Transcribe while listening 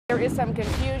There is some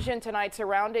confusion tonight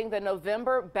surrounding the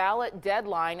November ballot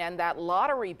deadline and that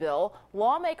lottery bill.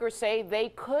 Lawmakers say they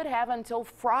could have until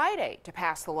Friday to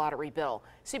pass the lottery bill.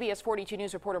 CBS 42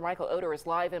 News reporter Michael Oder is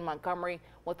live in Montgomery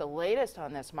with the latest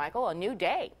on this. Michael, a new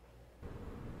day.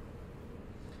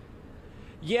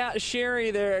 Yeah, Sherry,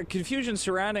 the confusion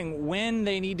surrounding when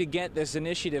they need to get this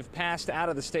initiative passed out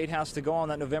of the State House to go on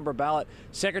that November ballot.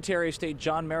 Secretary of State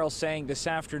John Merrill saying this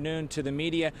afternoon to the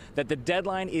media that the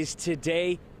deadline is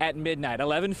today at midnight.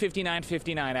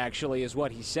 11:59 actually is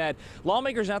what he said.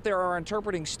 Lawmakers out there are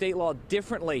interpreting state law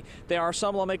differently. There are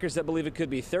some lawmakers that believe it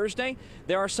could be Thursday.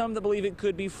 There are some that believe it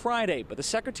could be Friday. But the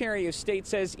Secretary of State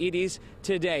says it is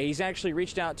today. He's actually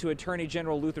reached out to Attorney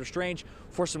General Luther Strange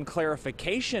for some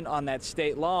clarification on that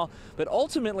state law. But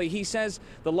ultimately, he says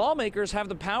the lawmakers have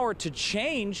the power to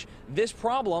change this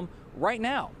problem right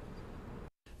now.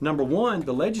 Number one,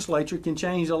 the legislature can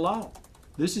change the law.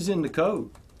 This is in the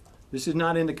code. This is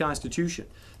not in the Constitution.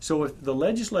 So if the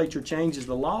legislature changes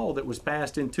the law that was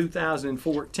passed in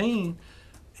 2014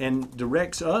 and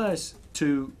directs us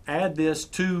to add this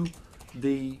to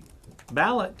the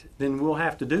ballot, then we'll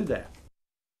have to do that.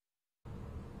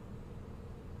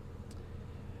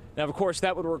 Now, of course,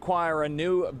 that would require a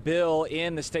new bill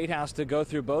in the State House to go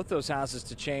through both those houses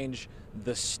to change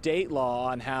the state law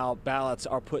on how ballots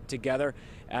are put together.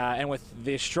 And with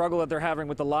the struggle that they're having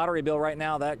with the lottery bill right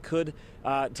now, that could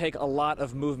take a lot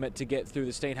of movement to get through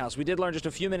the State House. We did learn just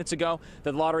a few minutes ago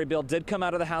that the lottery bill did come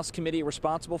out of the House committee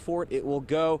responsible for it. It will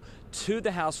go to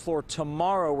the House floor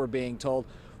tomorrow, we're being told,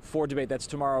 for debate. That's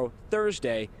tomorrow,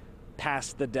 Thursday,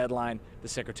 past the deadline, the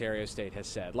Secretary of State has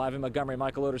said. Live in Montgomery,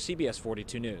 Michael Oder, CBS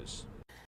 42 News.